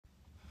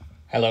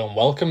Hello and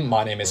welcome,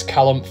 my name is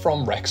Callum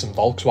from Wrexham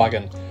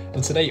Volkswagen,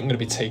 and today I'm going to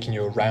be taking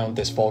you around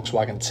this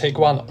Volkswagen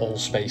Tiguan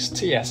Allspace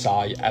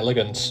TSI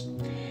Elegance.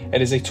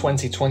 It is a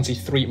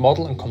 2023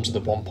 model and comes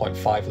with a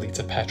 1.5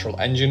 litre petrol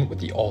engine with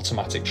the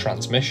automatic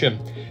transmission.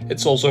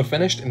 It's also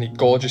finished in the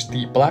gorgeous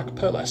deep black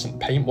pearlescent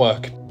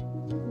paintwork.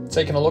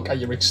 Taking a look at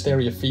your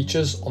exterior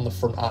features, on the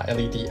front are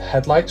LED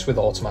headlights with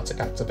automatic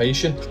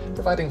activation,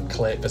 providing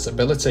clear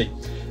visibility.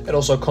 It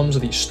also comes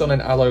with these stunning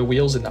alloy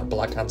wheels in that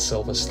black and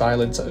silver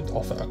styling to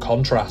offer a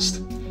contrast.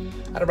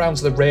 And around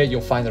to the rear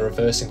you'll find the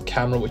reversing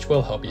camera, which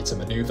will help you to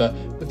manoeuvre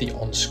with the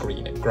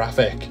on-screen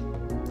graphic.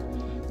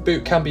 The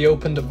boot can be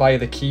opened via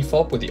the key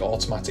fob with the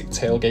automatic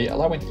tailgate,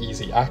 allowing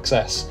easy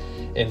access.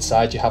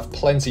 Inside you have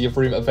plenty of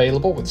room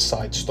available with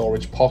side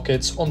storage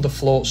pockets,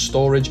 underfloor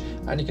storage,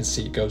 and you can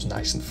see it goes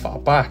nice and far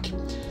back.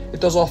 It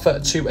does offer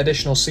 2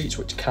 additional seats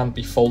which can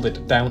be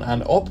folded down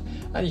and up,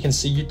 and you can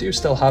see you do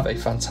still have a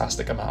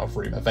fantastic amount of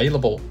room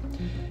available.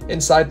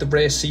 Inside the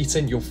rear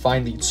seating you'll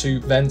find the 2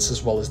 vents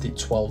as well as the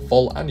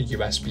 12V and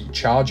USB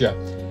charger.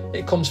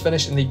 It comes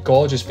finished in the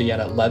gorgeous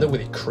Vienna leather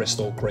with a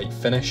crystal grey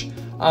finish,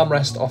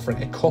 armrest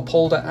offering a cup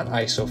holder and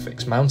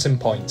ISOFIX mounting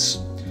points.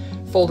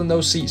 Folding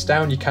those seats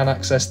down you can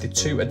access the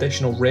 2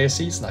 additional rear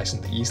seats nice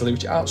and easily,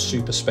 which are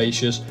super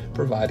spacious,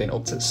 providing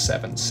up to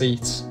 7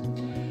 seats.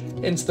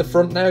 Into the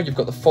front now you've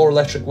got the 4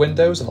 electric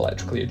windows and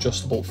electrically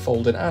adjustable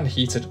folding and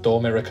heated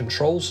door mirror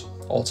controls,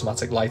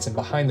 automatic lighting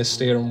behind the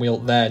steering wheel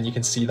there, and you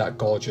can see that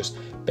gorgeous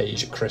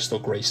beige crystal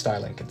grey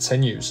styling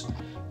continues.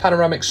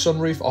 Panoramic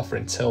sunroof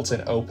offering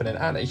tilting, opening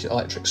and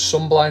electric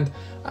sunblind,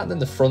 and then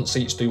the front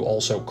seats do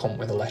also come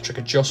with electric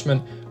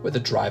adjustment with the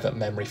driver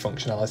memory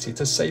functionality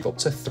to save up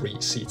to 3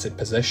 seated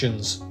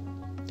positions.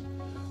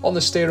 On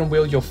the steering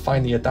wheel you'll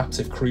find the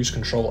adaptive cruise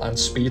control and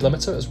speed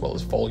limiter as well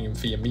as volume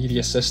for your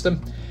media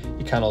system.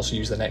 You can also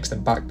use the next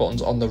and back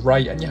buttons on the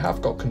right, and you have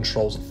got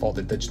controls for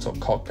the digital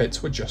cockpit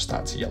to adjust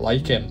that to your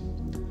liking.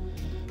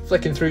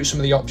 Flicking through some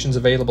of the options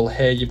available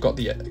here, you've got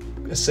the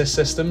assist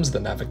systems, the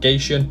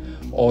navigation,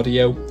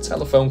 audio,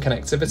 telephone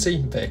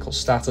connectivity, vehicle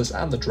status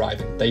and the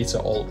driving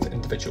data, all with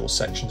individual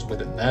sections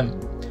within them.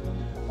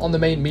 On the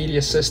main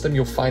media system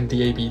you'll find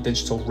DAB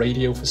digital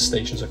radio for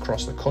stations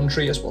across the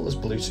country as well as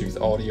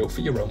Bluetooth audio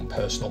for your own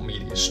personal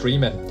media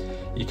streaming.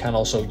 You can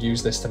also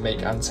use this to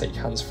make and take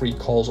hands-free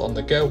calls on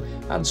the go,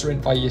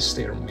 answering via your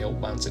steering wheel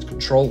mounted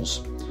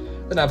controls.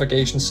 The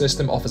navigation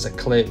system offers a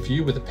clear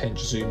view with a pinch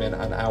zoom in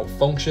and out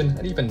function,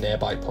 and even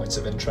nearby points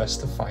of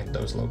interest to find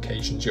those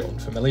locations you're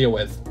unfamiliar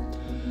with.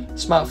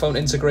 Smartphone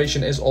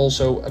integration is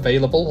also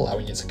available,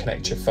 allowing you to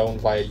connect your phone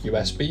via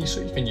USB so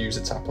you can use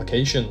its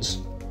applications.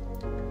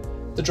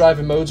 The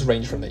driving modes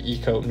range from the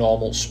Eco,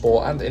 Normal,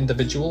 Sport and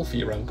Individual for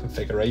your own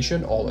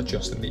configuration, all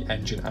adjusting the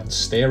engine and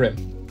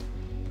steering.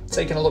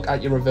 Taking a look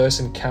at your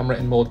reversing camera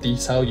in more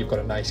detail, you've got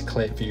a nice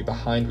clear view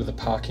behind with the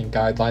parking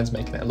guidelines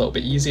making it a little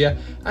bit easier,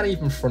 and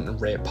even front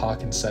and rear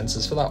parking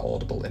sensors for that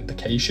audible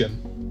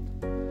indication.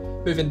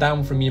 Moving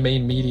down from your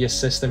main media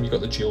system, you've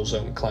got the dual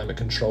zone climate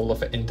controller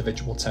for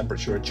individual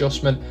temperature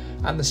adjustment,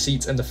 and the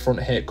seats in the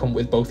front here come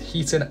with both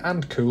heating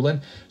and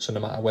cooling, so no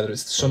matter whether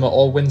it's summer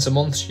or winter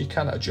months you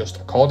can adjust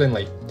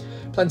accordingly.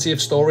 Plenty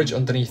of storage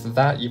underneath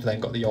that. You've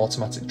then got the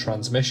automatic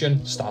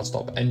transmission,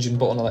 start-stop engine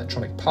button,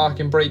 electronic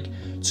parking brake,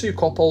 2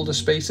 cup holder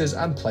spaces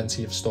and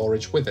plenty of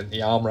storage within the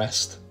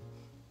armrest.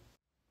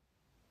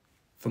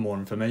 For more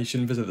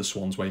information visit the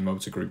Swansway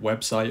Motor Group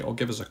website or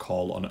give us a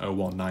call on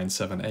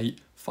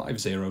 01978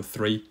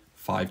 503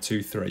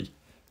 523.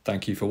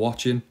 Thank you for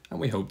watching and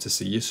we hope to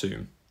see you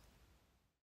soon.